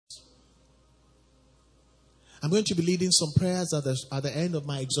I'm going to be leading some prayers at the end of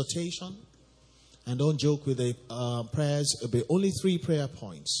my exhortation. And don't joke with the prayers. It'll be only 3 prayer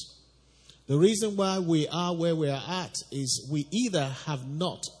points. The reason why we are where we are at is we either have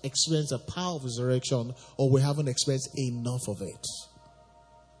not experienced the power of resurrection or we haven't experienced enough of it.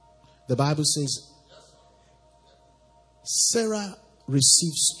 The Bible says, Sarah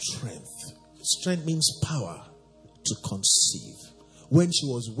received strength. Strength means power to conceive when she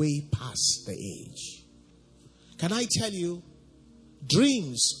was way past the age. Can I tell you,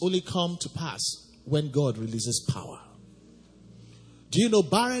 dreams only come to pass when God releases power. Do you know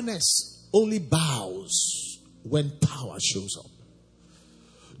barrenness only bows when power shows up?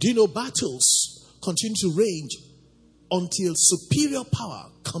 Do you know battles continue to rage until superior power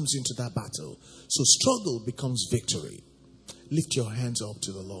comes into that battle? So struggle becomes victory. Lift your hands up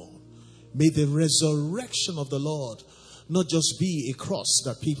to the Lord. May the resurrection of the Lord not just be a cross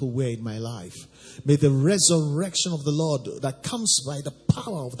that people wear in my life. May the resurrection of the Lord that comes by the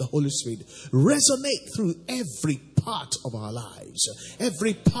power of the Holy Spirit resonate through every part of our lives,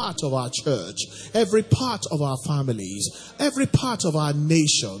 every part of our church, every part of our families, every part of our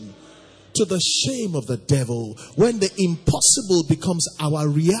nation, to the shame of the devil. When the impossible becomes our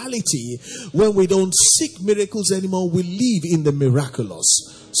reality, when we don't seek miracles anymore, we live in the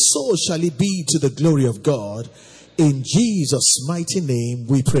miraculous. So shall it be to the glory of God. In Jesus' mighty name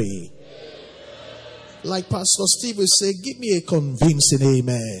we pray. Like Pastor Steve will say, give me a convincing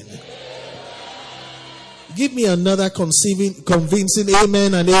amen. Give me another convincing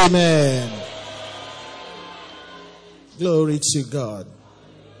amen and amen. Glory to God.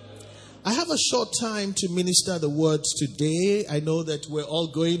 I have a short time to minister the words today. I know that we're all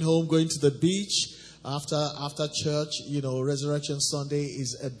going home, going to the beach after church. You know, Resurrection Sunday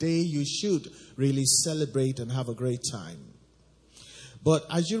is a day you should really celebrate and have a great time. But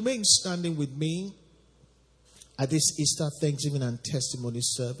as you remain standing with me at this Easter Thanksgiving and Testimony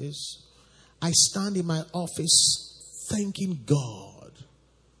service, I stand in my office thanking God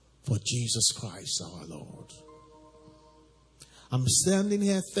for Jesus Christ our Lord. I'm standing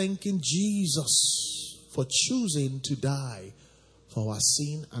here thanking Jesus for choosing to die for our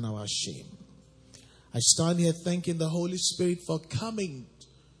sin and our shame. I stand here thanking the Holy Spirit for coming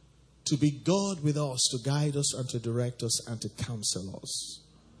to be God with us, to guide us and to direct us and to counsel us.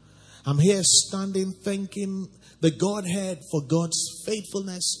 I'm here standing thanking the Godhead for God's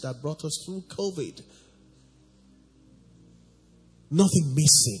faithfulness that brought us through COVID. Nothing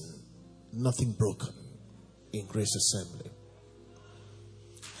missing, nothing broken in Grace Assembly.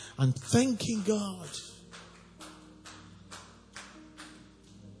 And thanking God.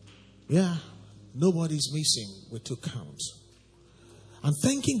 Yeah, nobody's missing. We took count. And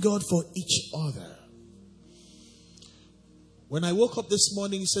thanking God for each other. When I woke up this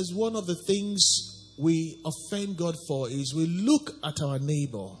morning, he says one of the things we offend God for is we look at our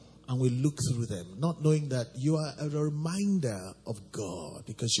neighbor and we look through them, not knowing that you are a reminder of God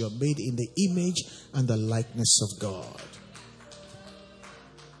because you are made in the image and the likeness of God.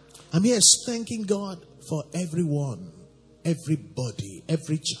 I'm here thanking God for everyone, everybody,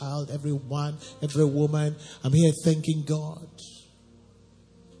 every child, every man, every woman. I'm here thanking God.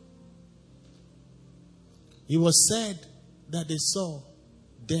 It was said that they saw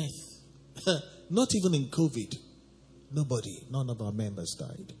death. Not even in COVID. None of our members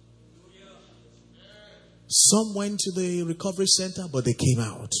died. Some went to the recovery center, but they came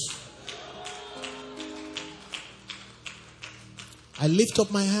out. I lift up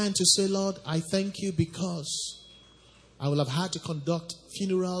my hand to say, Lord, I thank you because I will have had to conduct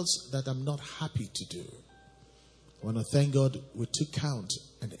funerals that I'm not happy to do. I want to thank God we took count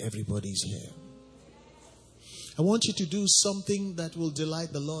and everybody's here. I want you to do something that will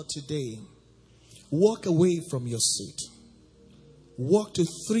delight the Lord today. Walk away from your seat. Walk to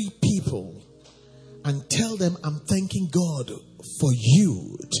 3 people and tell them, I'm thanking God for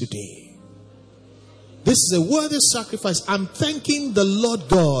you today. This is a worthy sacrifice. I'm thanking the Lord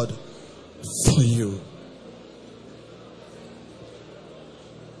God for you.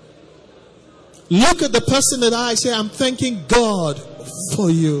 Look at the person in the eye. Say, I'm thanking God for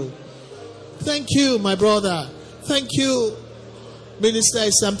you. Thank you, my brother. Thank you, Minister.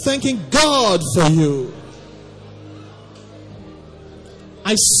 I'm thanking God for you.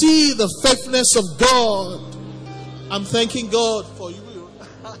 I see the faithfulness of God. I'm thanking God for you.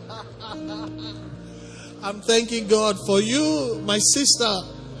 I'm thanking God for you, my sister,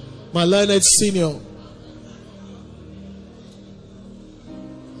 my learned senior.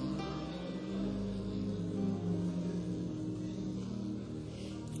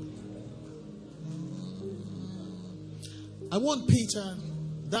 I want Peter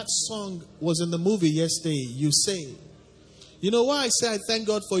That song was in the movie yesterday. You say. You know why I say I thank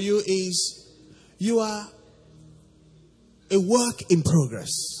God for you is you are a work in progress.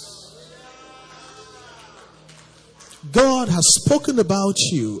 God has spoken about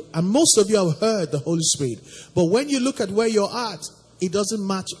you, and most of you have heard the Holy Spirit. But when you look at where you're at, it doesn't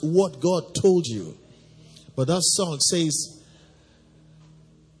match what God told you. But that song says,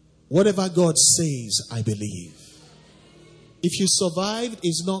 whatever God says, I believe. If you survived,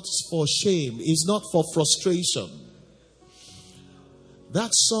 it's not for shame, it's not for frustration. That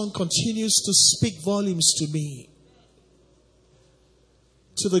song continues to speak volumes to me.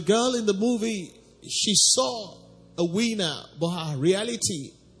 To the girl in the movie, she saw a winner, but her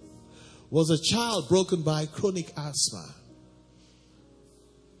reality was a child broken by chronic asthma.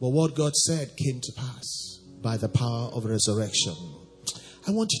 But what God said came to pass by the power of resurrection.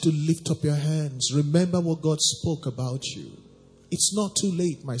 I want you to lift up your hands. Remember what God spoke about you. It's not too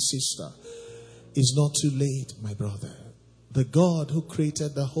late, my sister. It's not too late, my brother. The God who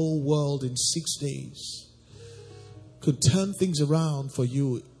created the whole world in 6 days could turn things around for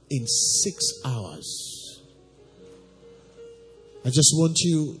you in 6 hours. I just want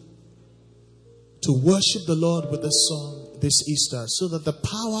you to worship the Lord with this song this Easter, so that the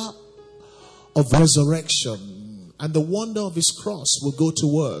power of resurrection and the wonder of His cross will go to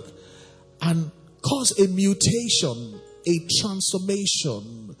work and cause a mutation, a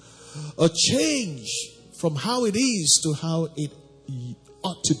transformation, a change from how it is to how it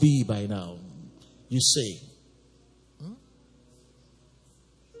ought to be by now. You say.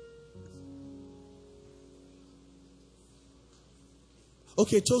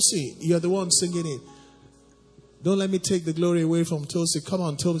 Okay, Tosi, you're the one singing it. Don't let me take the glory away from Tosi. Come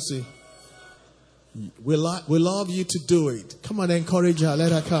on, Tosi. We love you to do it. Come on, encourage her.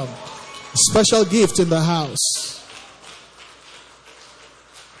 Let her come. Special gift in the house.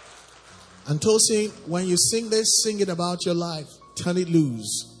 And Tosi, when you sing this, sing it about your life. Turn it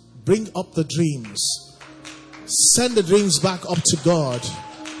loose. Bring up the dreams. Send the dreams back up to God.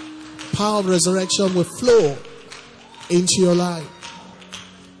 Power of resurrection will flow into your life.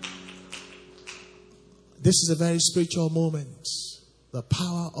 This is a very spiritual moment. The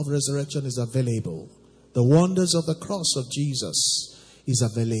power of resurrection is available. The wonders of the cross of Jesus is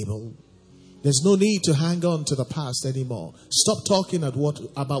available. There's no need to hang on to the past anymore. Stop talking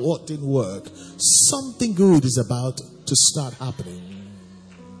about what didn't work. Something good is about to start happening.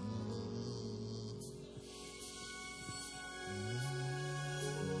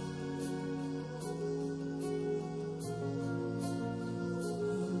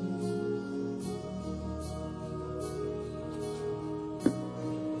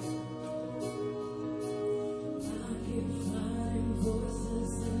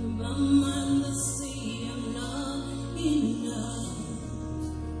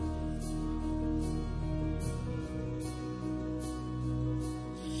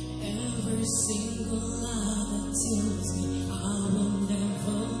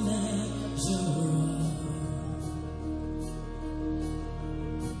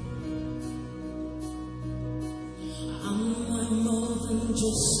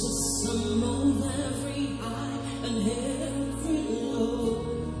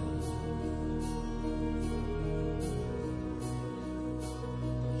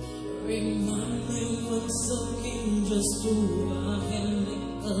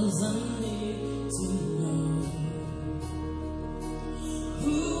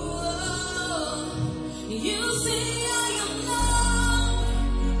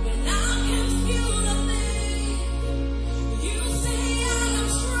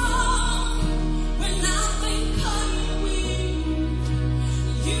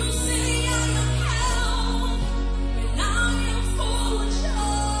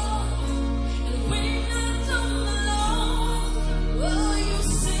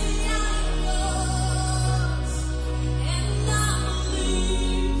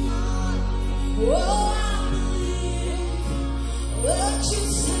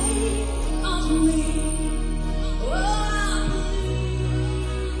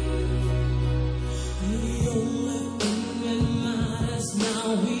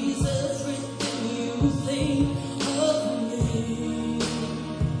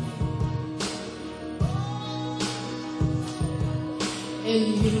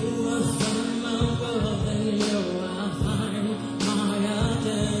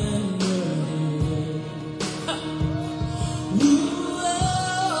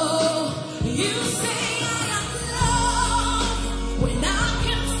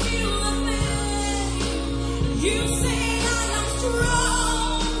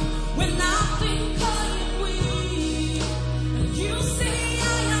 When I think I'm weak, you say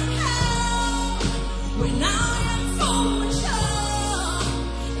I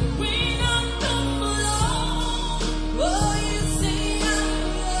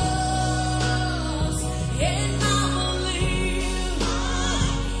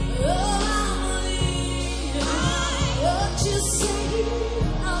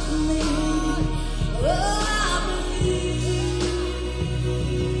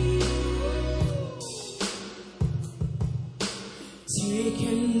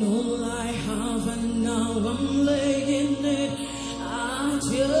taken all I have and now I'm laying it at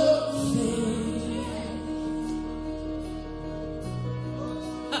your feet.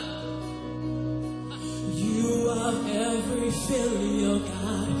 You have every failure,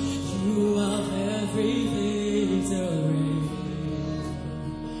 God. You have every victory.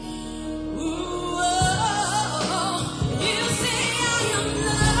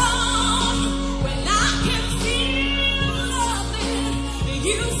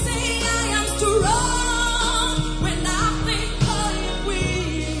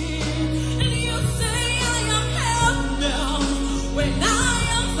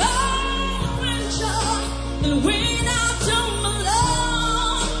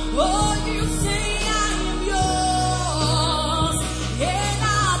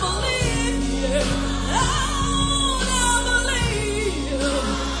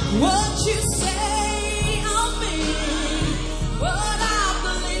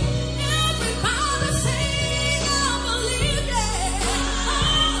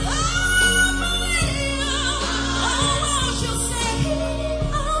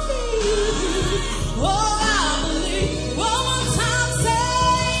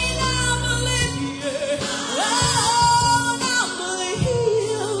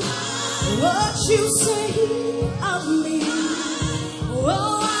 You say of me,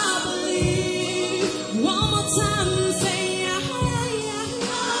 oh, I believe. One more time, say,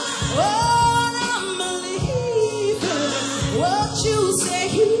 oh, I believe what you say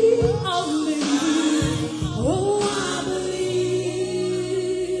of me, oh, I believe.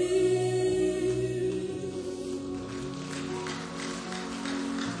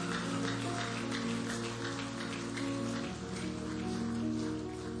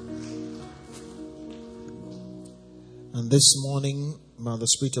 And this morning, by the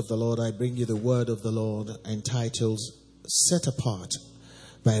Spirit of the Lord, I bring you the word of the Lord entitled, Set Apart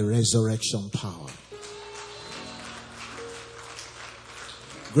by Resurrection Power.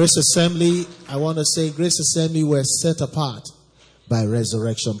 Grace Assembly, I want to say, Grace Assembly were set apart by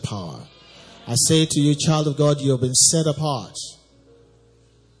resurrection power. I say to you, child of God, you have been set apart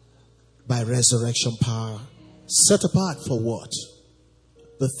by resurrection power. Set apart for what?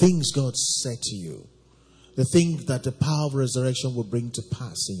 The things God said to you. The things that the power of resurrection will bring to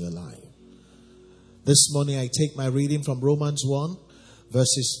pass in your life. This morning I take my reading from Romans 1,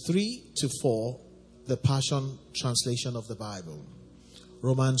 verses 3 to 4, the Passion Translation of the Bible.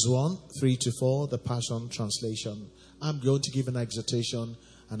 Romans 1, 3 to 4, the Passion Translation. I'm going to give an exhortation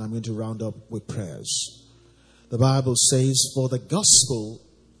and I'm going to round up with prayers. The Bible says, for the gospel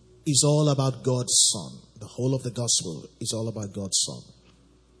is all about God's Son. The whole of the gospel is all about God's Son.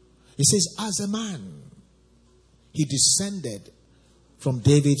 It says, as a man, he descended from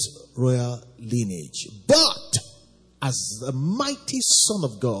David's royal lineage. But as the mighty Son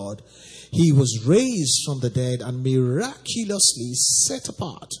of God, he was raised from the dead and miraculously set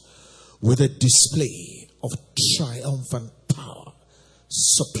apart with a display of triumphant power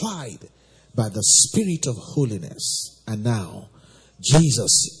supplied by the Spirit of holiness. And now,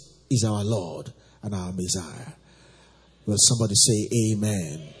 Jesus is our Lord and our Messiah. Will somebody say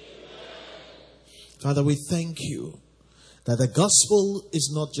amen? Father, we thank you that the gospel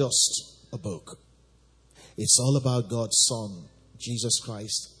is not just a book. It's all about God's Son, Jesus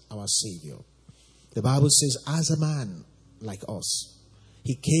Christ, our Savior. The Bible says, as a man like us,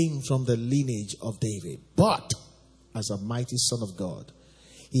 he came from the lineage of David. But as a mighty Son of God,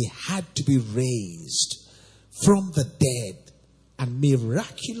 he had to be raised from the dead and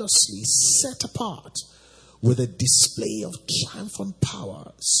miraculously set apart with a display of triumphant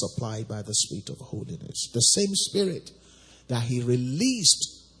power supplied by the Spirit of holiness. The same Spirit that he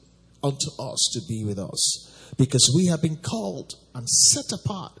released unto us to be with us. Because we have been called and set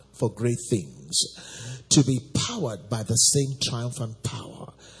apart for great things. To be powered by the same triumphant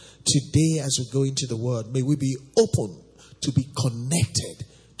power. Today as we go into the word, may we be open to be connected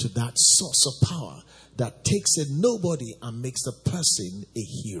to that source of power that takes a nobody and makes the person a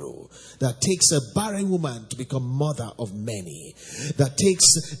hero. That takes a barren woman to become mother of many. That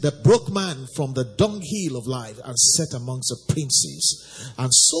takes the broke man from the dunghill of life and set amongst the princes.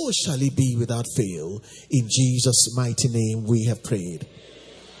 And so shall he be without fail. In Jesus' mighty name we have prayed.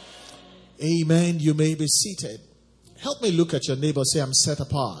 Amen. You may be seated. Help me look at your neighbor. Say, I'm set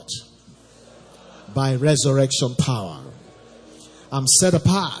apart by resurrection power. I'm set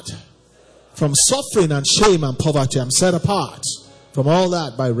apart from suffering and shame and poverty. I'm set apart from all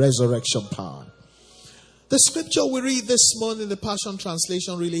that by resurrection power. The scripture we read this morning, the Passion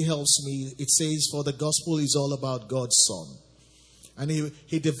Translation, really helps me. It says, for the gospel is all about God's Son. And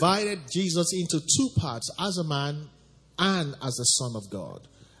he divided Jesus into two parts, as a man and as the Son of God.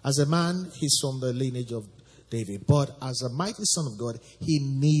 As a man, he's from the lineage of David. But as a mighty Son of God, he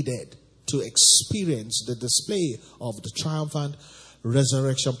needed to experience the display of the triumphant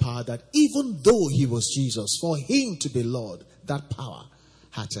resurrection power, that even though he was Jesus, for him to be Lord, that power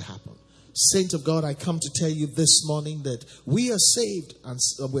had to happen. Saint of God, I come to tell you this morning that we are saved and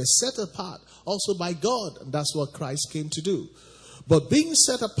we're set apart also by God. And that's what Christ came to do. But being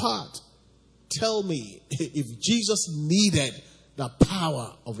set apart, tell me, if Jesus needed the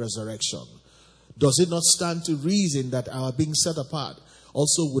power of resurrection, does it not stand to reason that our being set apart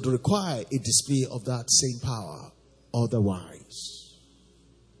also would require a display of that same power? Otherwise,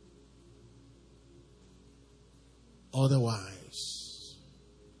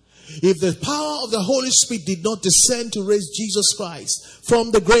 if the power of the Holy Spirit did not descend to raise Jesus Christ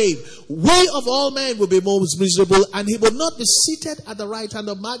from the grave, we of all men will be most miserable, and he will not be seated at the right hand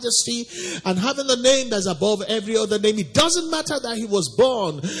of majesty and having the name that's above every other name. It doesn't matter that he was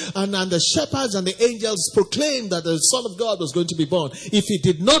born and the shepherds and the angels proclaimed that the Son of God was going to be born. If he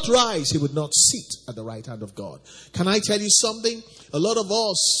did not rise, he would not sit at the right hand of God. Can I tell you something? A lot of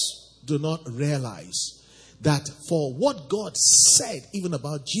us do not realize that for what God said even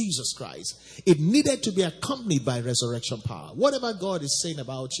about Jesus Christ, it needed to be accompanied by resurrection power. Whatever God is saying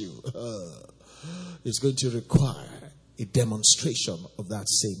about you is going to require a demonstration of that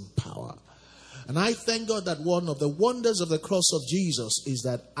same power. And I thank God that one of the wonders of the cross of Jesus is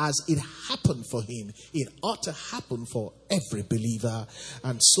that as it happened for him, it ought to happen for every believer.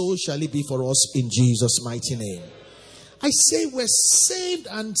 And so shall it be for us in Jesus' mighty name. I say we're saved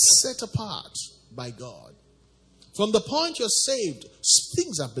and set apart by God. From the point you're saved,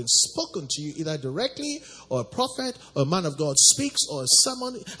 things have been spoken to you either directly or a prophet or a man of God speaks or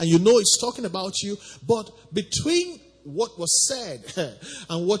someone, and you know it's talking about you. But between what was said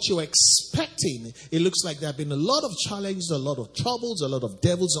and what you're expecting, it looks like there have been a lot of challenges, a lot of troubles, a lot of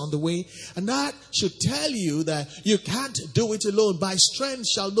devils on the way. And that should tell you that you can't do it alone. By strength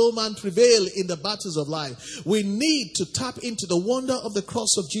shall no man prevail in the battles of life. We need to tap into the wonder of the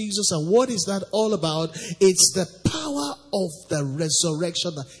cross of Jesus. And what is that all about? It's the power of the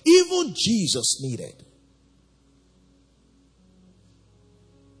resurrection that even Jesus needed.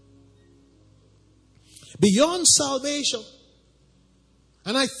 Beyond salvation.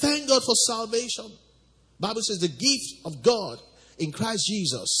 And I thank God for salvation. The Bible says the gift of God in Christ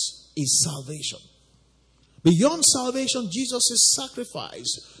Jesus is salvation. Beyond salvation, Jesus'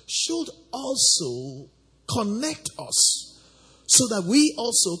 sacrifice should also connect us so that we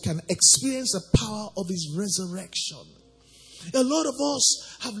also can experience the power of his resurrection. A lot of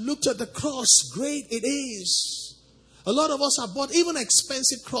us have looked at the cross. Great it is. A lot of us have bought even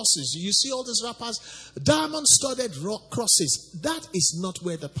expensive crosses. You see all these rappers, diamond-studded rock crosses. That is not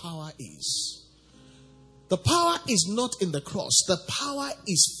where the power is. The power is not in the cross. The power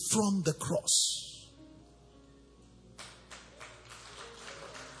is from the cross.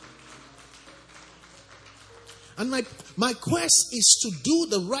 And my quest is to do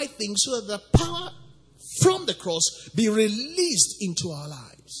the right thing so that the power from the cross be released into our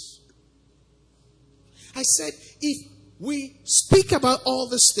lives. I said, if we speak about all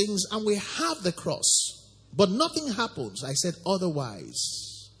these things and we have the cross, but nothing happens, I said,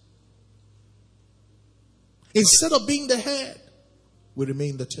 otherwise. Instead of being the head, we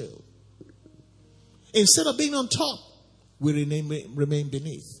remain the tail. Instead of being on top, we remain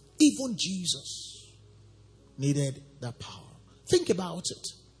beneath. Even Jesus needed that power. Think about it.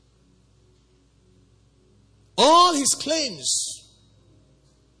 All his claims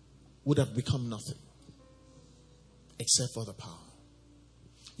would have become nothing except for the power.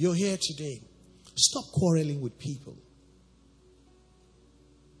 You're here today. Stop quarreling with people.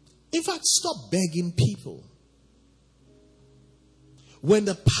 In fact, stop begging people. When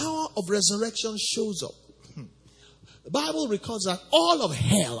the power of resurrection shows up, the Bible records that all of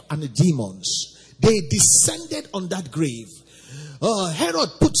hell and the demons, they descended on that grave. Herod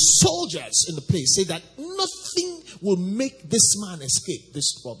put soldiers in the place, say that nothing will make this man escape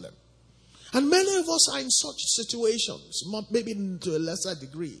this problem. And many of us are in such situations, maybe to a lesser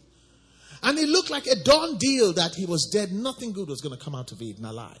degree. And it looked like a done deal that he was dead. Nothing good was going to come out of it in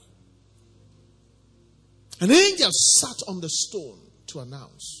a lie. An angel sat on the stone to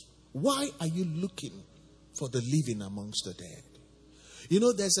announce, why are you looking for the living amongst the dead? You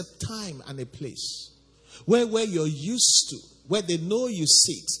know, there's a time and a place where you're used to, where they know you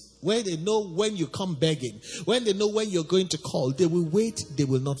sit, where they know when you come begging, when they know when you're going to call, they will wait, they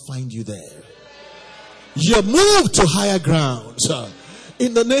will not find you there. You're moved to higher ground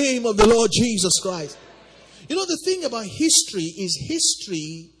in the name of the Lord Jesus Christ. You know, the thing about history is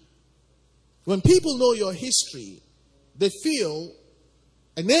history, when people know your history, they feel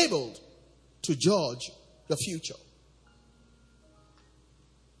enabled to judge your future.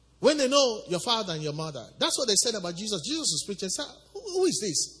 When they know your father and your mother, that's what they said about Jesus. Jesus was preaching. Said, who is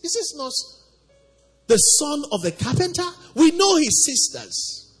this? Is this not the son of the carpenter? We know his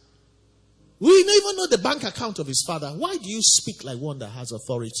sisters. We don't even know the bank account of his father. Why do you speak like one that has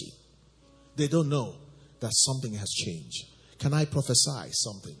authority? They don't know that something has changed. Can I prophesy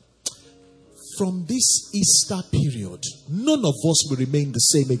something? From this Easter period, none of us will remain the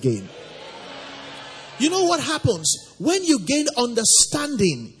same again. You know what happens? When you gain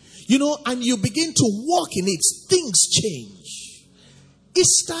understanding, and you begin to walk in it, things change.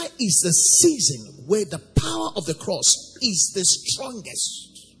 Easter is the season where the power of the cross is the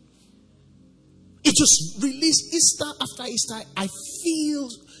strongest. It just released Easter after Easter. I feel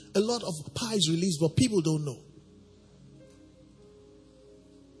a lot of power is released, but people don't know.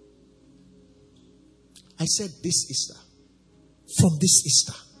 I said this Easter, from this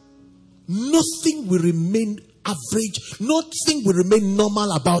Easter, nothing will remain average, nothing will remain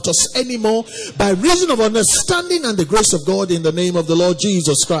normal about us anymore by reason of understanding and the grace of God in the name of the Lord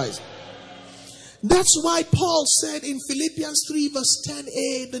Jesus Christ. That's why Paul said in Philippians 3 verse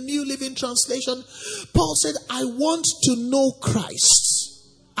 10a, the New Living Translation, Paul said, I want to know Christ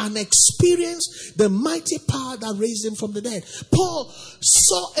and experience the mighty power that raised him from the dead. Paul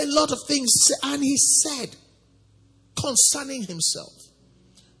saw a lot of things and he said concerning himself,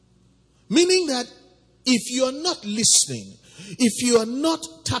 meaning that if you are not listening, if you are not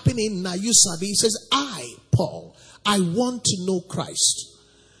tapping in now, you sabi, he says, I, Paul, I want to know Christ.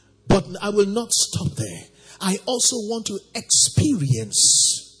 But I will not stop there. I also want to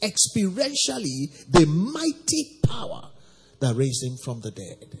experience, experientially, the mighty power that raised him from the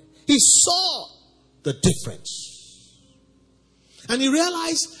dead. He saw the difference. And he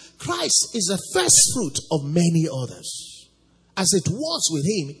realized Christ is the first fruit of many others. As it was with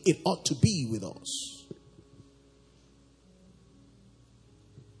him, it ought to be with us.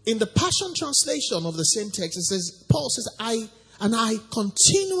 In the Passion Translation of the same text, it says, Paul says, I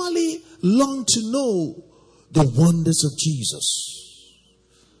continually long to know the wonders of Jesus.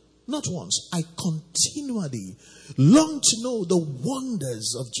 Not once, I continually long to know the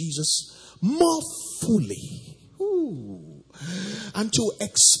wonders of Jesus more fully. Ooh. And to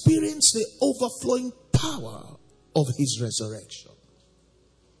experience the overflowing power of his resurrection.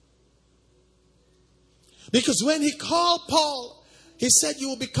 Because when he called Paul, he said, you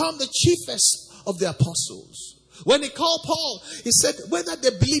will become the chiefest of the apostles. When he called Paul, he said, whether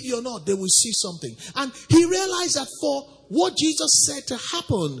they believe you or not, they will see something. And he realized that for what Jesus said to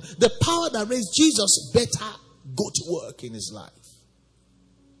happen, the power that raised Jesus better go to work in his life.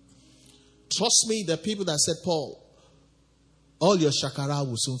 Trust me, the people that said, Paul, all your shakara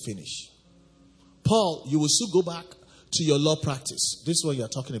will soon finish. Paul, you will soon go back to your law practice. This is what you're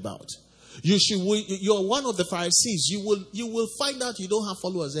talking about. You're one of the Pharisees. You will find out you don't have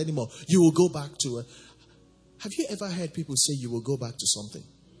followers anymore. You will go back to it. Have you ever heard people say you will go back to something?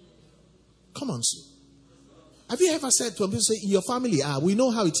 Come on, sir. Have you ever said to people, say, in your family, we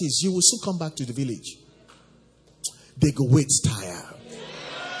know how it is. You will soon come back to the village. They go, wait, tired.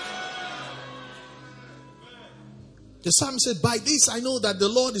 The psalm said, by this I know that the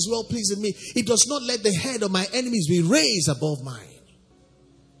Lord is well pleased with me. He does not let the head of my enemies be raised above mine.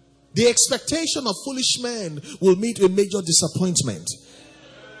 The expectation of foolish men will meet a major disappointment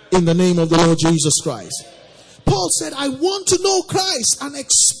in the name of the Lord Jesus Christ. Paul said, I want to know Christ and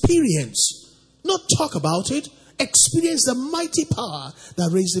experience, not talk about it, experience the mighty power that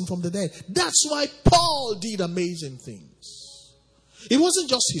raised him from the dead. That's why Paul did amazing things. It wasn't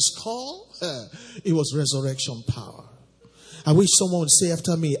just his call, it was resurrection power. I wish someone would say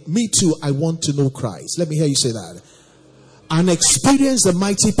after me too, I want to know Christ. Let me hear you say that. And experience the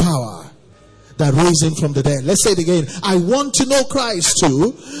mighty power that raised him from the dead. Let's say it again. I want to know Christ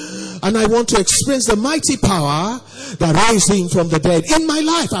too. And I want to experience the mighty power that raised him from the dead. In my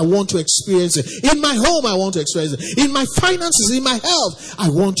life, I want to experience it. In my home, I want to experience it. In my finances, in my health, I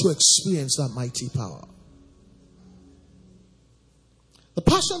want to experience that mighty power. The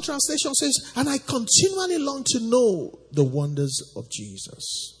Passion Translation says, and I continually long to know the wonders of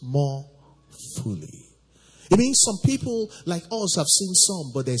Jesus more fully. It means some people like us have seen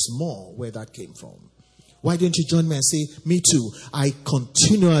some, but there's more where that came from. Why don't you join me and say, me too. I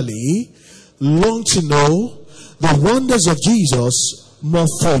continually long to know the wonders of Jesus more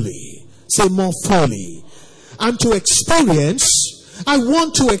fully. Say more fully. And to experience, I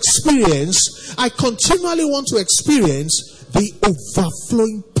continually want to experience the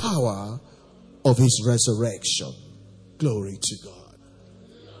overflowing power of his resurrection. Glory to God.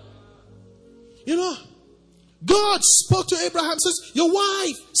 You know, God spoke to Abraham, says, your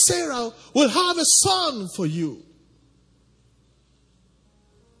wife, Sarah, will have a son for you.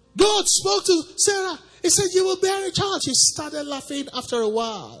 God spoke to Sarah. He said, you will bear a child. She started laughing after a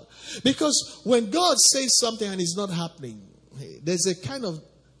while. Because when God says something and it's not happening, there's a kind of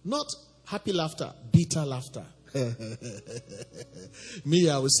not happy laughter, bitter laughter. Me,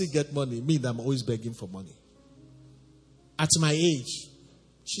 I will still get money. Me, I'm always begging for money. At my age,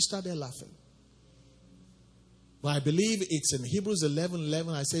 she started laughing. But I believe it's in Hebrews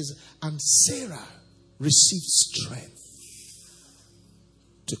 11:11. I says, and Sarah received strength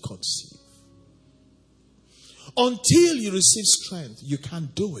to conceive. Until you receive strength, you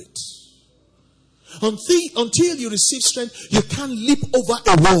can't do it. Until you receive strength, you can't leap over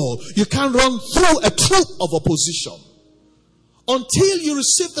a wall. You can't run through a troop of opposition. Until you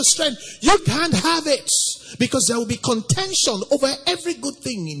receive the strength, you can't have it. Because there will be contention over every good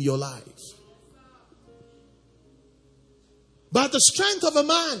thing in your life. By the strength of a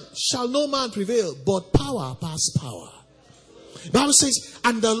man shall no man prevail, but power past power. The Bible says,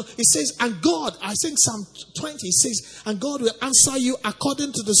 and God, I think Psalm 20 says, and God will answer you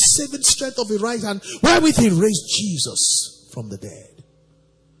according to the saving strength of his right hand, wherewith he raised Jesus from the dead.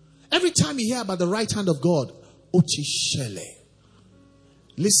 Every time you hear about the right hand of God, Ochishele,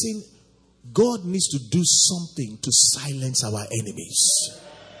 listen, God needs to do something to silence our enemies.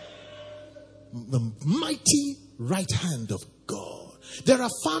 The mighty right hand of God. There are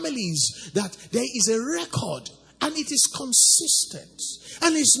families that there is a record and it is consistent.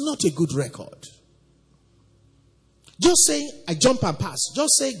 And it's not a good record. Just saying, I jump and pass.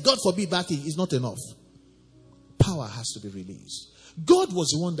 Just say, God forbid bad thing is not enough. Power has to be released. God was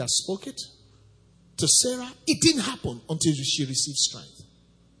the one that spoke it to Sarah. It didn't happen until she received strength.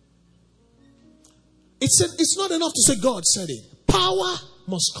 It's not enough to say God said it. Power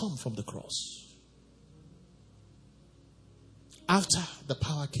must come from the cross. After the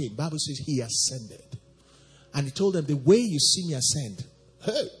power came, the Bible says he ascended. And he told them, the way you see me ascend,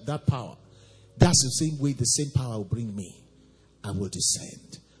 hey, that power, that's the same way, the same power will bring me. I will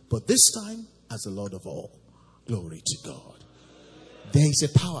descend. But this time, as the Lord of all. Glory to God. There is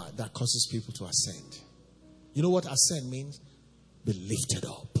a power that causes people to ascend. You know what ascend means? Be lifted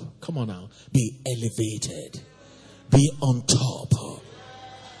up. Come on now. Be elevated. Be on top.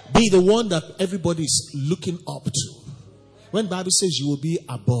 Be the one that everybody is looking up to. When the Bible says you will be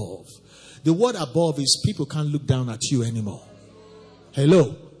above, the word above is people can't look down at you anymore.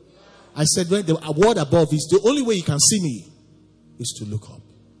 Hello. I said when the word above is the only way you can see me is to look up.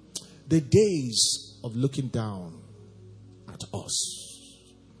 The days of looking down at us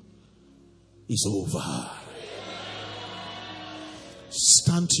is over.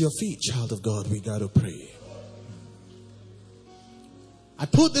 Stand to your feet, child of God. We got to pray. I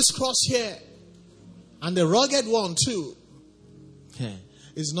put this cross here and the rugged one too.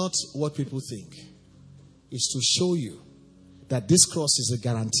 It's not what people think. It's to show you that this cross is a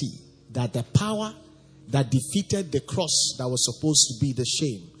guarantee that the power that defeated the cross that was supposed to be the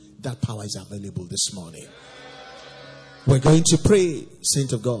shame, that power is available this morning. We're going to pray,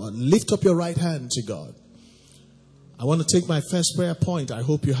 saint of God. Lift up your right hand to God. I want to take my first prayer point. I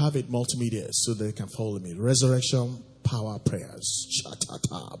hope you have it multimedia so they can follow me. Resurrection power prayers.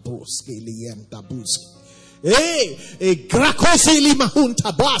 Hey, a grakosi lima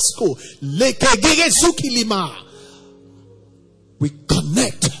hunta basco, lekegege zuki lima. We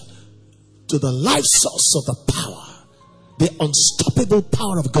connect to the life source of the power, the unstoppable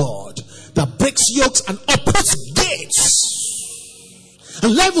power of God that breaks yokes and opens gates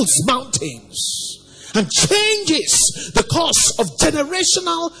and levels mountains and changes the course of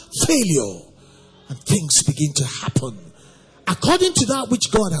generational failure, and things begin to happen according to that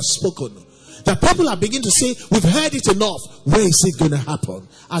which God has spoken. The people are beginning to say, we've heard it enough. Where is it going to happen?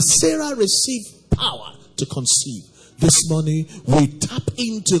 As Sarah received power to conceive, this morning we tap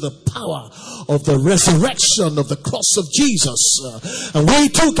into the power of the resurrection of the cross of Jesus. And we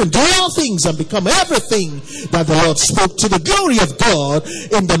too can do all things and become everything that the Lord spoke, to the glory of God,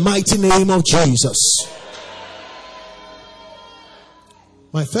 in the mighty name of Jesus.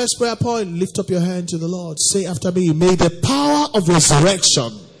 My first prayer point, lift up your hand to the Lord. Say after me, may the power of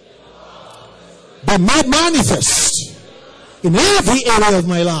resurrection be made manifest in every area of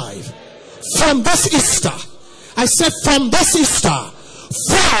my life. From this Easter, I said from this Easter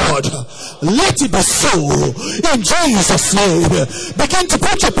forward, let it be so in Jesus' name. Begin to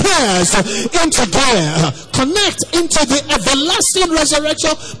put your prayers into gear. Connect into the everlasting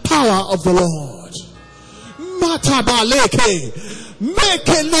resurrection power of the Lord. Matabaleke,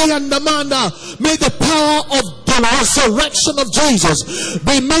 mekele and amanda. May the power of the resurrection of Jesus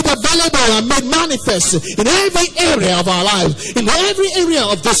be made available and made manifest in every area of our lives, in every area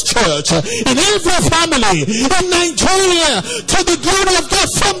of this church, in every family, in Nigeria, to the glory of God.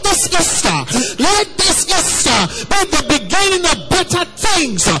 From this Easter, let this Easter be the beginning of better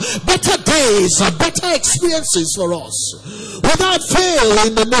things, better days, better experiences for us, without fail,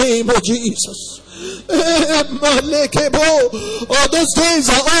 in the name of Jesus. Oh, those days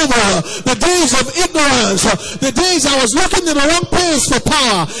are over. The days of ignorance, the days I was looking in the wrong place for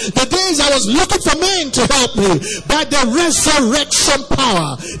power, the days I was looking for men to help me. By the resurrection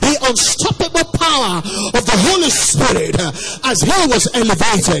power, the unstoppable power of the Holy Spirit, as he was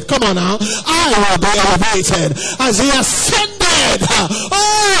elevated, come on now, I will be elevated. As he ascended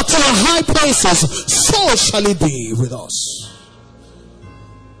to the high places, so shall it be with us.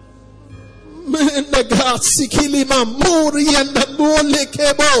 Sikilima Morianda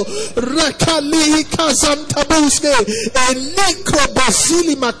Molekebo Rakali Kazantabuske Eliko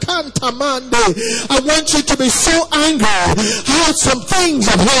Basili Makanta Mande. I want you to be so angry how some things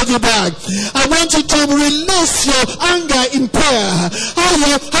have held you back. I want you to release your anger in prayer.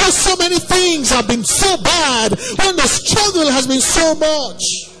 How so many things have been so bad when the struggle has been so much.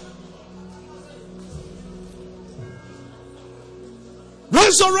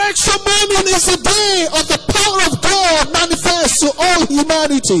 Resurrection morning is the day of the power of God manifest to all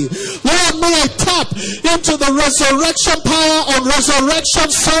humanity. Lord, may I tap into the resurrection power on Resurrection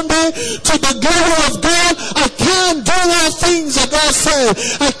Sunday to the glory of God. I can do all things that God said.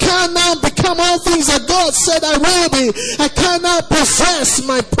 I cannot become all things that God said I will be. I cannot possess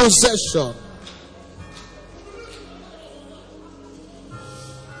my possession.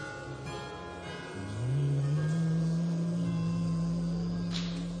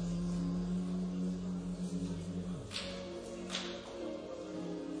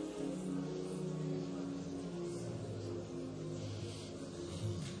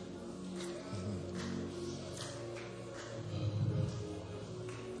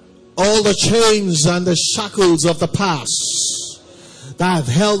 All the chains and the shackles of the past that have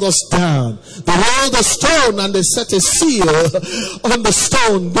held us down. They rolled a stone and they set a seal on the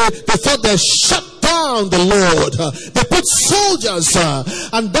stone. They thought they shut down the Lord. They put soldiers,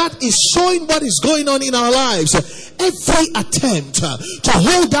 and that is showing what is going on in our lives. Every attempt to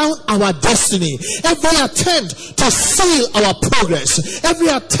hold down our destiny, every attempt to seal our progress, every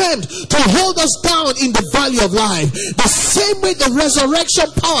attempt to hold us down in the valley of life, the same way the resurrection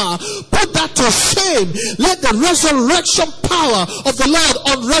power put that to shame. Let the resurrection power of the Lord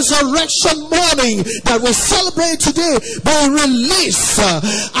on resurrection morning that we celebrate today be released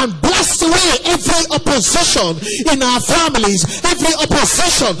and blast away every opposition in our families, every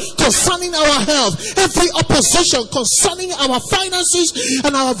opposition concerning our health, every opposition concerning our finances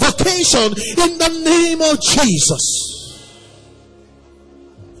and our vocation, in the name of Jesus.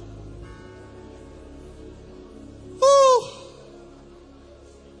 Oh.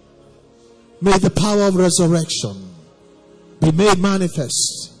 May the power of resurrection be made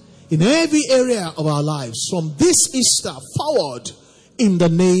manifest in every area of our lives from this Easter forward, in the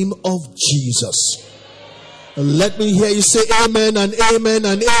name of Jesus. Let me hear you say amen and amen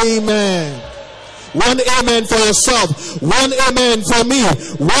and amen. One amen for yourself, one amen for me,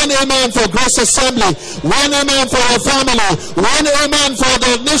 one amen for Grace Assembly, one amen for your family, one amen for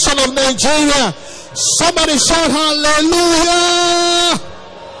the nation of Nigeria. Somebody shout hallelujah.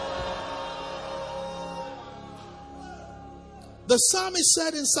 The psalmist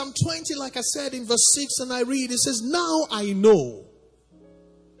said in Psalm 20, like I said in verse 6, and I read, it says, now I know.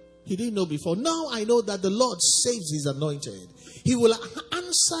 He didn't know before. Now I know that the Lord saves his anointed. He will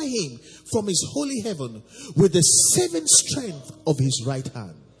answer him from his holy heaven with the saving strength of his right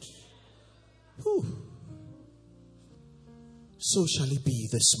hand. Whew. So shall it be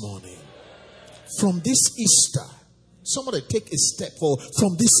this morning. From this Easter, somebody take a step forward.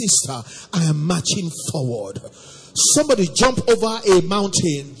 From this Easter, I am marching forward. Somebody jump over a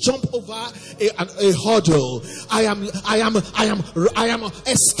mountain, jump over a hurdle. I am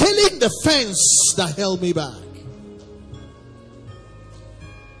scaling the fence that held me back.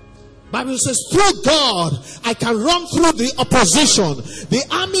 Bible says, through God, I can run through the opposition, the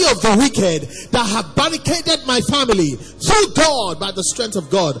army of the wicked that have barricaded my family. Through God, by the strength of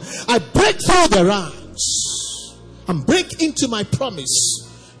God, I break through the ranks and break into my promise.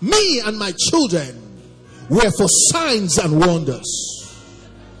 Me and my children were for signs and wonders.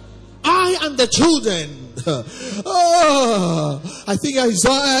 I and the children. I think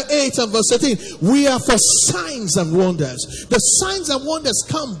Isaiah 8 and verse 18. We are for signs and wonders. The signs and wonders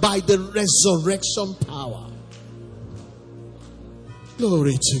come by the resurrection power.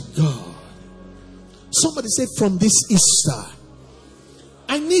 Glory to God. Somebody say, from this Easter.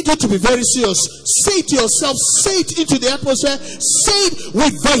 I need you to be very serious. Say it to yourself. Say it into the atmosphere. Say it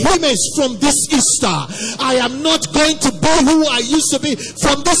with vehemence. From this Easter, I am not going to be who I used to be.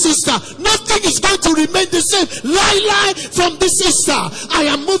 From this Easter, nothing is going to remain the same. Lie. From this Easter, I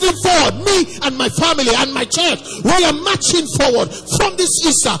am moving forward. Me and my family and my church, we are marching forward. From this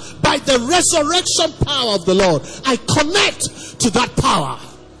Easter, by the resurrection power of the Lord, I connect to that power.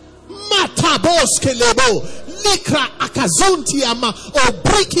 Likra akazunti ama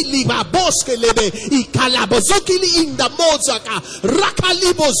obriki liba boske lebe ikalabozukili in the mozaka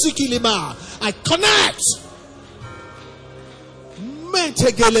rakalibo zikilima. I connect.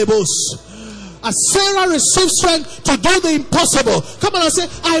 Mentegelebos. As Sarah received strength to do the impossible. Come on and say,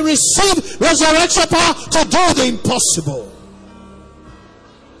 I receive resurrection power to do the impossible.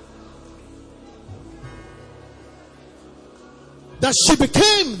 That she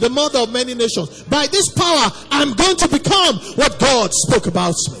became the mother of many nations. By this power, I'm going to become what God spoke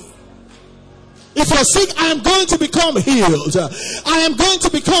about me. If you're sick, I am going to become healed. I am going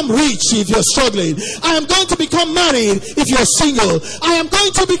to become rich if you're struggling. I am going to become married if you're single. I am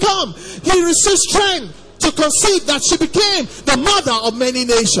going to become. He received strength to conceive that she became the mother of many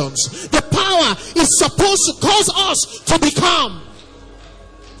nations. The power is supposed to cause us to become.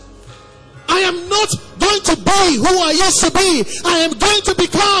 I am not going to be who I used to be. I am going to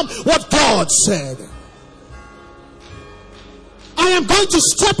become what God said. I am going to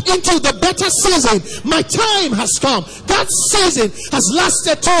step into the better season. My time has come. That season has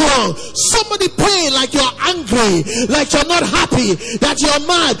lasted too long. Somebody pray like you're angry, like you're not happy, that you're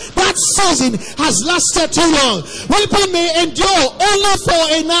mad. That season has lasted too long. Weeping may endure only for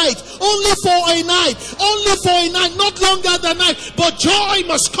a night. Only for a night. Only for a night. Not longer than night. But joy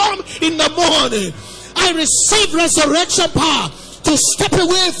must come in the morning. I receive resurrection power to step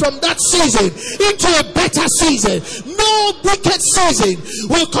away from that season into a better season. No wicked season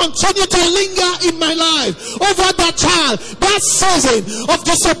will continue to linger in my life over that child. That season of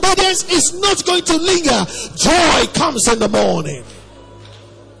disobedience is not going to linger. Joy comes in the morning.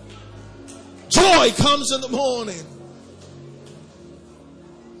 Joy comes in the morning.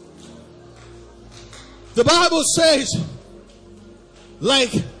 The Bible says,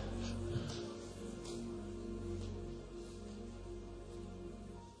 like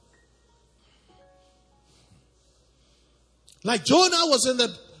Jonah was in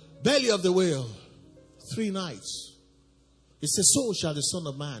the belly of the whale 3 nights. It says, so shall the Son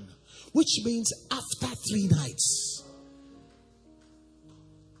of Man. Which means after 3 nights,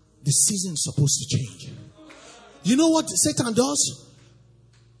 the season is supposed to change. You know what Satan does?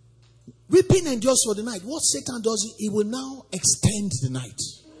 Weeping endures for the night. What Satan does, he will now extend the night.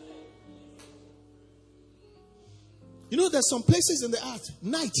 You know, there's some places in the earth,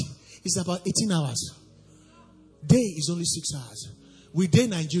 night is about 18 hours. Day is only 6 hours. We day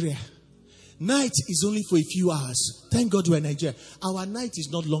Nigeria. Night is only for a few hours. Thank God we're in Nigeria. Our night is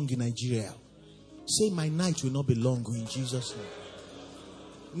not long in Nigeria. Say, my night will not be long in Jesus' name.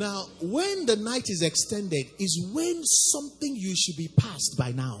 Now, when the night is extended, is when something you should be past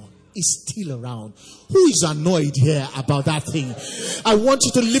by now is still around. Who is annoyed here about that thing? I want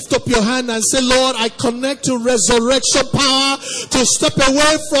you to lift up your hand and say, Lord, I connect to resurrection power to step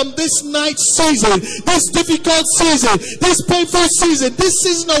away from this night season, this difficult season, this painful season, this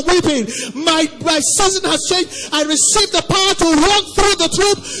season of weeping. My season has changed. I receive the power to run through the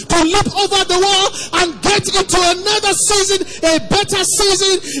troop, to leap over the wall and get into another season, a better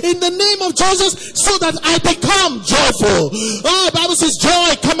season in the name of Jesus, so that I become joyful. Oh, the Bible says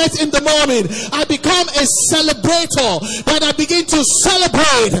joy cometh in the morning. I become a celebrator, that I begin to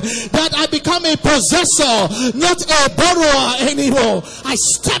celebrate, that I become a possessor, not a borrower anymore. I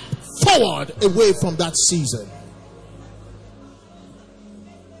step forward away from that season.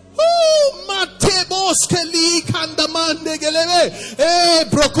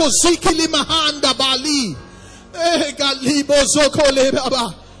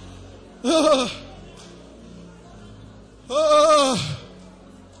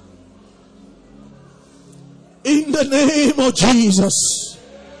 In the name of Jesus.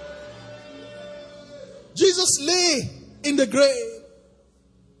 Jesus lay in the grave.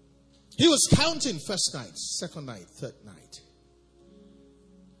 He was counting first night, second night, third night.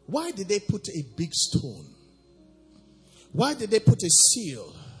 Why did they put a big stone? Why did they put a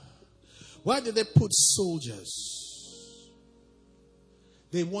seal? Why did they put soldiers?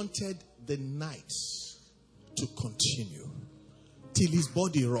 They wanted the night to continue till his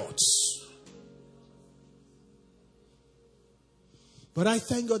body rots. But I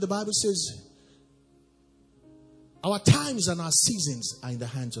thank God the Bible says our times and our seasons are in the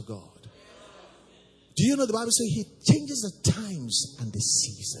hands of God. Do you know the Bible says he changes the times and the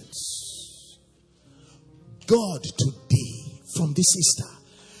seasons? God today, from this Easter,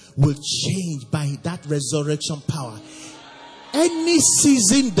 will change by that resurrection power any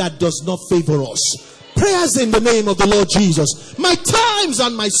season that does not favor us. Prayers in the name of the Lord Jesus. My times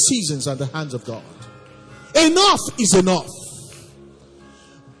and my seasons are in the hands of God. Enough is enough.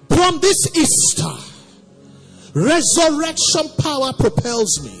 From this Easter, resurrection power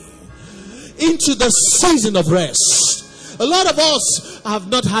propels me into the season of rest. A lot of us have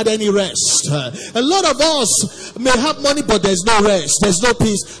not had any rest. A lot of us may have money, but there's no rest. There's no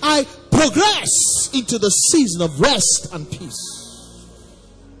peace. I progress into the season of rest and peace.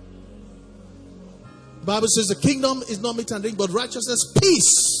 The Bible says the kingdom is not meat and drink, but righteousness,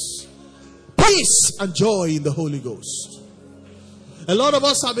 peace. Peace and joy in the Holy Ghost. A lot of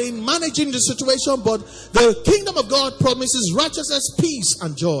us have been managing the situation, but the kingdom of God promises righteousness, peace,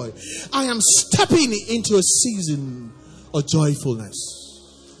 and joy. I am stepping into a season of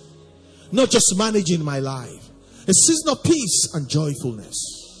joyfulness. Not just managing my life. A season of peace and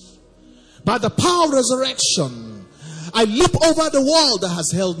joyfulness. By the power of resurrection, I leap over the wall that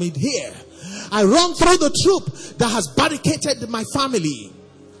has held me here. I run through the troop that has barricaded my family.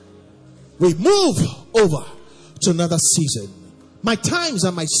 We move over to another season. My times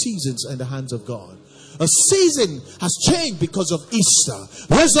and my seasons are in the hands of God. A season has changed because of Easter.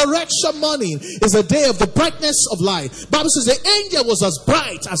 Resurrection morning is a day of the brightness of light. The Bible says the angel was as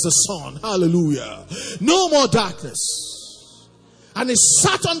bright as the sun. Hallelujah. No more darkness. And he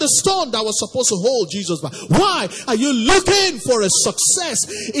sat on the stone that was supposed to hold Jesus back. Why are you looking for a success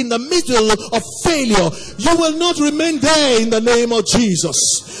in the middle of failure? You will not remain there in the name of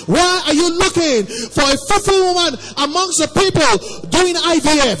Jesus. Why are you looking for a fruitful woman amongst the people doing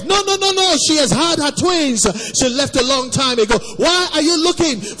IVF? No. She has had her twins. She left a long time ago. Why are you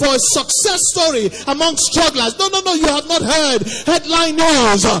looking for a success story amongst strugglers? No. You have not heard headline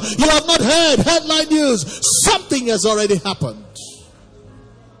news. You have not heard headline news. Something has already happened.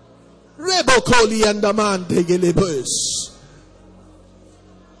 Rebokoli and the man tegelebus.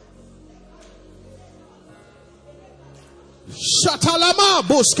 Shatalama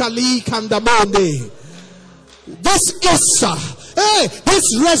boskali kandamonde. This Easter, this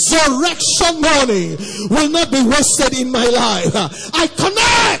resurrection morning will not be wasted in my life. I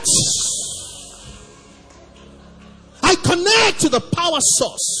connect to the power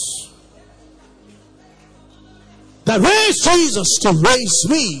source that raised Jesus to raise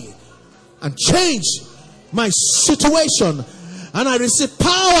me and change my situation, and I receive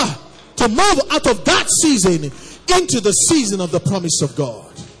power to move out of that season into the season of the promise of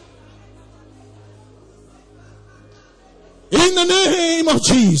God. In the name of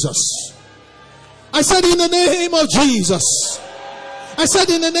Jesus. I said in the name of Jesus. I said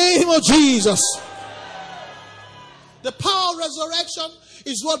in the name of Jesus. The power of resurrection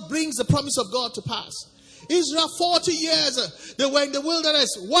is what brings the promise of God to pass. Israel, 40 years, they were in the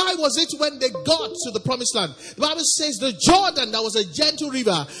wilderness. Why was it when they got to the promised land? The Bible says the Jordan, that was a gentle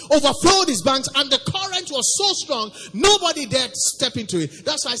river, overflowed its banks, and the current was so strong, nobody dared step into it.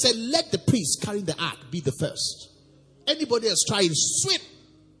 That's why I said, let the priest carrying the ark be the first. Anybody else try to sweep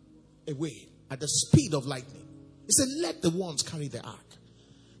away at the speed of lightning. He said, let the ones carry the ark.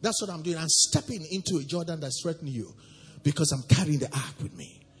 That's what I'm doing. I'm stepping into a Jordan that's threatening you because I'm carrying the ark with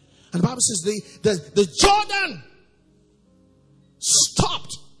me. And the Bible says the Jordan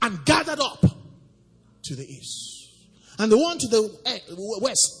stopped and gathered up to the east. And the one to the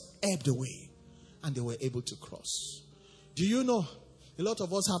west ebbed away. And they were able to cross. Do you know, a lot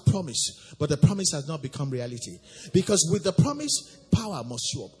of us have promise, but the promise has not become reality. Because with the promise, power must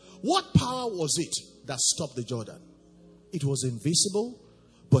show up. What power was it that stopped the Jordan? It was invisible,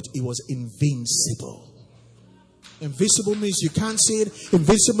 but it was invincible. Invisible means you can't see it.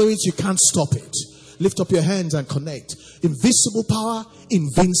 Invincible means you can't stop it. Lift up your hands and connect. Invisible power,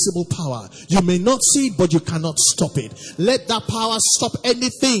 invincible power. You may not see it, but you cannot stop it. Let that power stop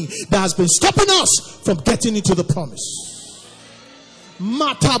anything that has been stopping us from getting into the promise.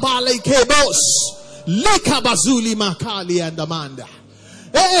 Matabale kebos, lekabazuli makali and Amanda.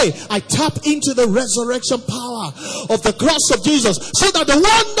 Hey, I tap into the resurrection power of the cross of Jesus so that the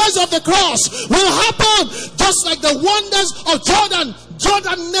wonders of the cross will happen just like the wonders of Jordan.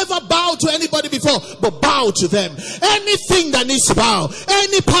 Jordan never bowed to anybody before, but bowed to them. Anything that needs to bow,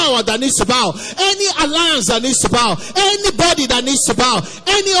 any power that needs to bow, any alliance that needs to bow, anybody that needs to bow,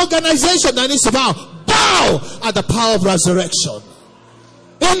 any organization that needs to bow, bow at the power of resurrection.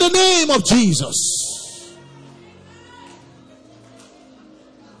 In the name of Jesus.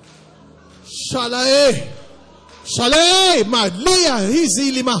 Shalae, Malia,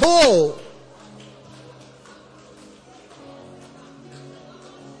 Hizili Maho.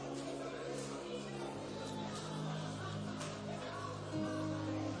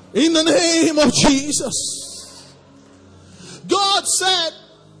 In the name of Jesus. God said,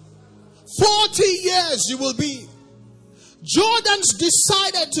 40 years you will be. Jordans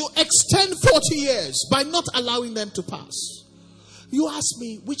decided to extend 40 years by not allowing them to pass. You ask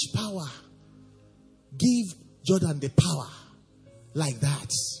me, which power give Jordan the power like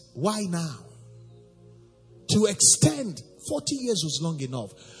that? Why now? To extend 40 years was long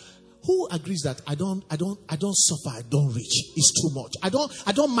enough. Who agrees that I don't suffer, I don't reach? It's too much. I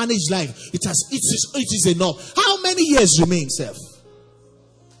don't manage life. It is enough. How many years remain, self?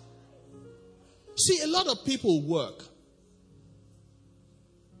 See, a lot of people work.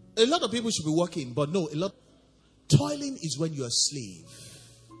 A lot of people should be working, but no, toiling is when you're a slave.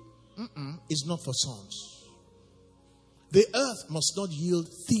 It's not for sons. The earth must not yield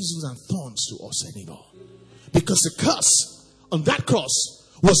thistles and thorns to us anymore. Because the curse on that cross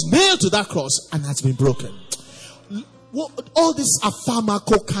was nailed to that cross and has been broken. All this are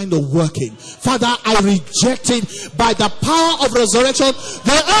pharmaco kind of working. Father, I reject it by the power of resurrection.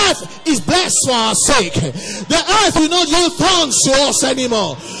 The earth is blessed for our sake. The earth will not yield thorns to us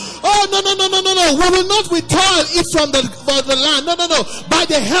anymore. Oh, no. We will not withhold it from the land. No. By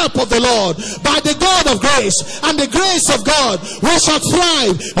the help of the Lord, by the God of grace and the grace of God, we shall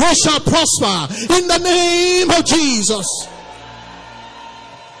thrive. We shall prosper in the name of Jesus.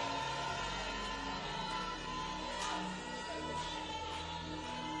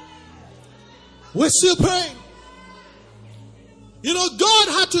 We're still praying. You know, God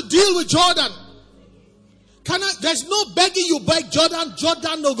had to deal with Jordan. There's no begging you beg Jordan.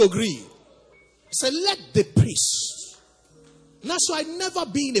 Jordan no go agree. So let the priest. And that's why I never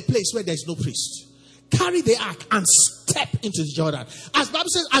be in a place where there's no priest. Carry the ark and step into the Jordan. As the Bible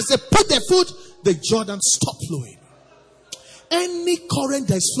says, as they put their foot, the Jordan stopped flowing. Any current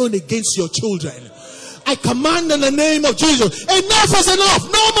that is flowing against your children, I command in the name of Jesus, enough is enough.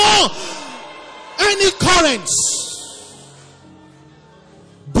 No more. Any currents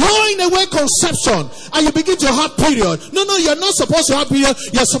blowing away conception, and you begin to have period. No, you're not supposed to have period.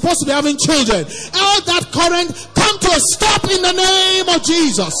 You're supposed to be having children. All that current come to a stop in the name of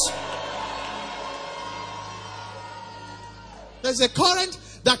Jesus. There's a current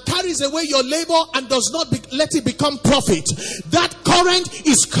that carries away your labor and does not let it become profit. That current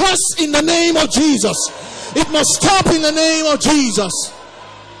is cursed in the name of Jesus. It must stop in the name of Jesus.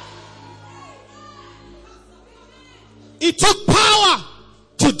 It took power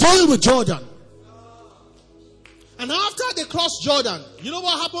to deal with Jordan. And after they crossed Jordan, you know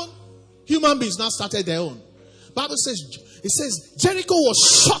what happened? Human beings now started their own. Bible says Jericho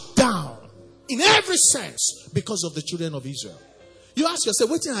was shut down in every sense because of the children of Israel. You ask yourself,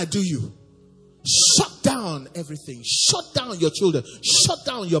 what did I do you? Shut down everything. Shut down your children. Shut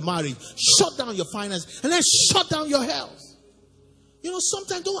down your marriage. Shut down your finance. And then shut down your health. You know,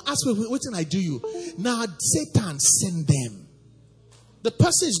 sometimes don't ask me, what did I do you? Now, Satan send them. The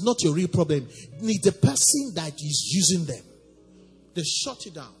person is not your real problem. It's the person that is using them. They shut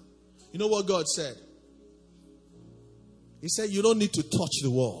you down. You know what God said? He said, you don't need to touch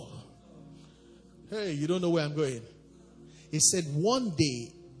the wall. Hey, you don't know where I'm going. He said, one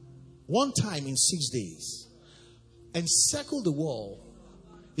time in 6 days, encircle the wall.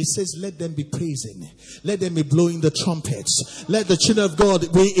 He says, let them be praising. Let them be blowing the trumpets. Let the children of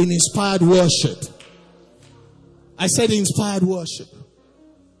God be in inspired worship. I said inspired worship.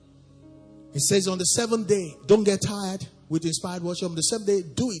 He says on the 7th day, don't get tired with inspired worship. On the 7th day,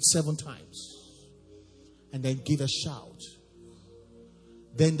 do it 7 times. And then give a shout.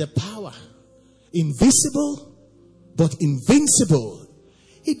 Then the power, invisible but invincible.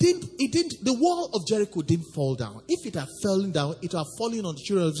 The wall of Jericho didn't fall down. If it had fallen down, it would have fallen on the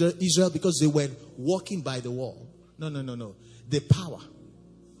children of Israel because they were walking by the wall. No. The power.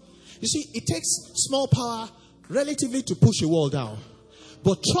 You see, it takes small power relatively to push a wall down.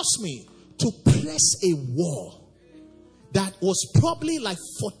 But trust me, to press a wall that was probably like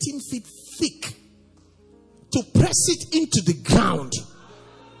 14 feet thick, to press it into the ground.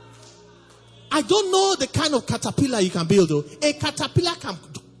 I don't know the kind of caterpillar you can build though. A caterpillar can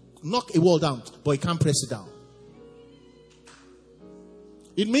knock a wall down, but it can't press it down.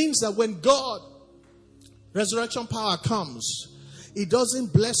 It means that when God, resurrection power comes, it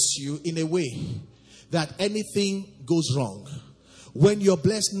doesn't bless you in a way that anything goes wrong. When you're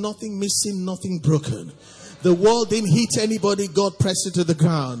blessed, nothing missing, nothing broken. The wall didn't hit anybody. God pressed it to the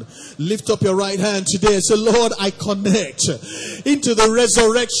ground. Lift up your right hand today and say, Lord, I connect into the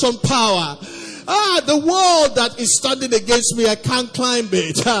resurrection power. The wall that is standing against me, I can't climb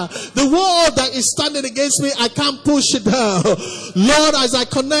it. The wall that is standing against me, I can't push it down. Lord, as I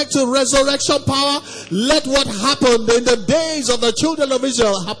connect to resurrection power, let what happened in the days of the children of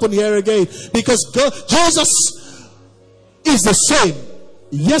Israel happen here again. Because God, Jesus is the same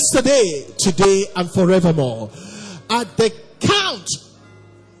yesterday, today, and forevermore. At the count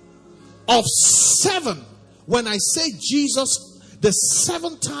of 7, when I say Jesus the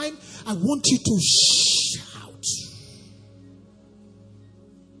 7th time, I want you to shout.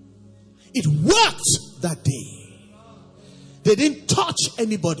 It worked that day. They didn't touch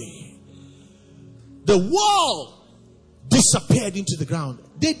anybody. The wall disappeared into the ground.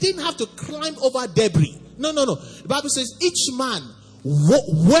 They didn't have to climb over debris. No. The Bible says each man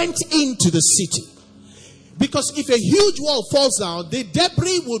went into the city. Because if a huge wall falls down, the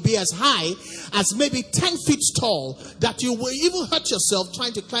debris will be as high as maybe 10 feet tall that you will even hurt yourself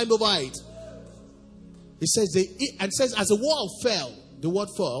trying to climb over it. It says, as the wall fell, the word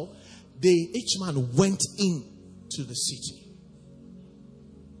fell, each man went into the city.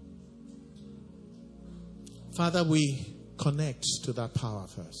 Father, we connect to that power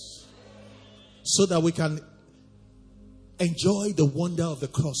first, so that we can enjoy the wonder of the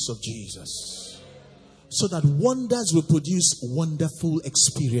cross of Jesus. So that wonders will produce wonderful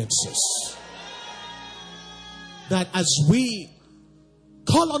experiences. That as we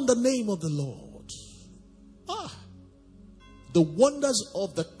call on the name of the Lord, the wonders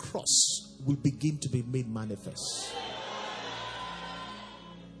of the cross will begin to be made manifest.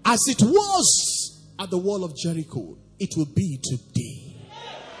 As it was at the wall of Jericho, it will be today.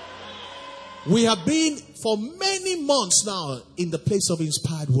 We have been for many months now in the place of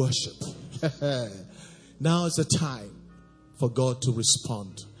inspired worship. Now is the time for God to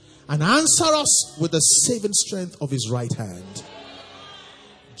respond and answer us with the saving strength of his right hand.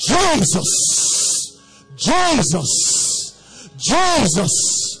 Jesus, Jesus,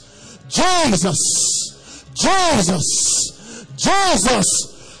 Jesus, Jesus, Jesus, Jesus,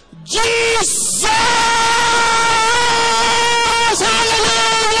 Jesus!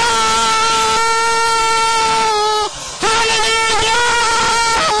 Hallelujah!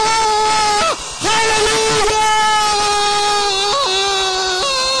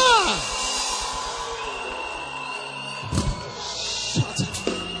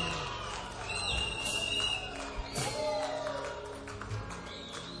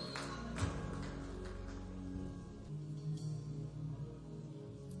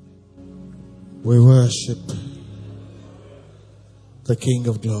 We worship the King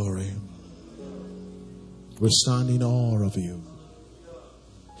of Glory. We stand in awe of you.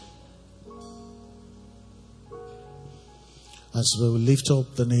 As we lift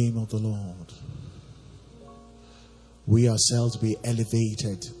up the name of the Lord, we ourselves be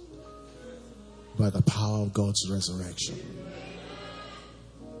elevated by the power of God's resurrection.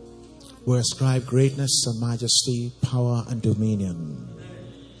 We ascribe greatness and majesty, power and dominion.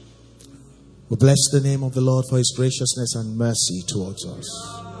 We bless the name of the Lord for his graciousness and mercy towards us.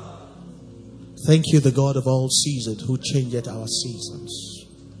 Thank you, the God of all seasons, who changeth our seasons.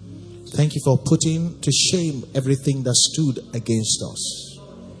 Thank you for putting to shame everything that stood against us.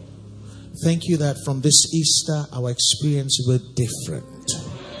 Thank you that from this Easter, our experience will be different.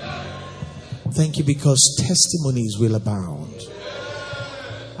 Thank you because testimonies will abound.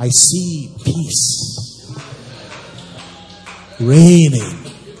 I see peace reigning.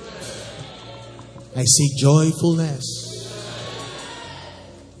 I see joyfulness,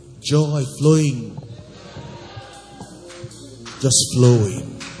 joy flowing, just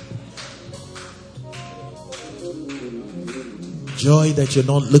flowing. Joy that you're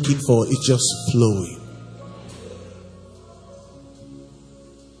not looking for, it's just flowing.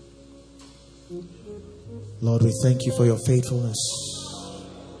 Lord, we thank you for your faithfulness.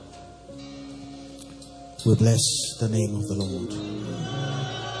 We bless the name of the Lord.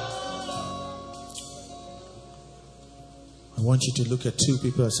 I want you to look at two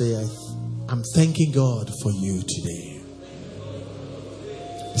people and say, I'm thanking God for you today.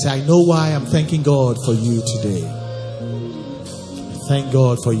 Say, I know why I'm thanking God for you today. Thank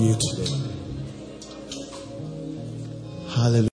God for you today. Hallelujah.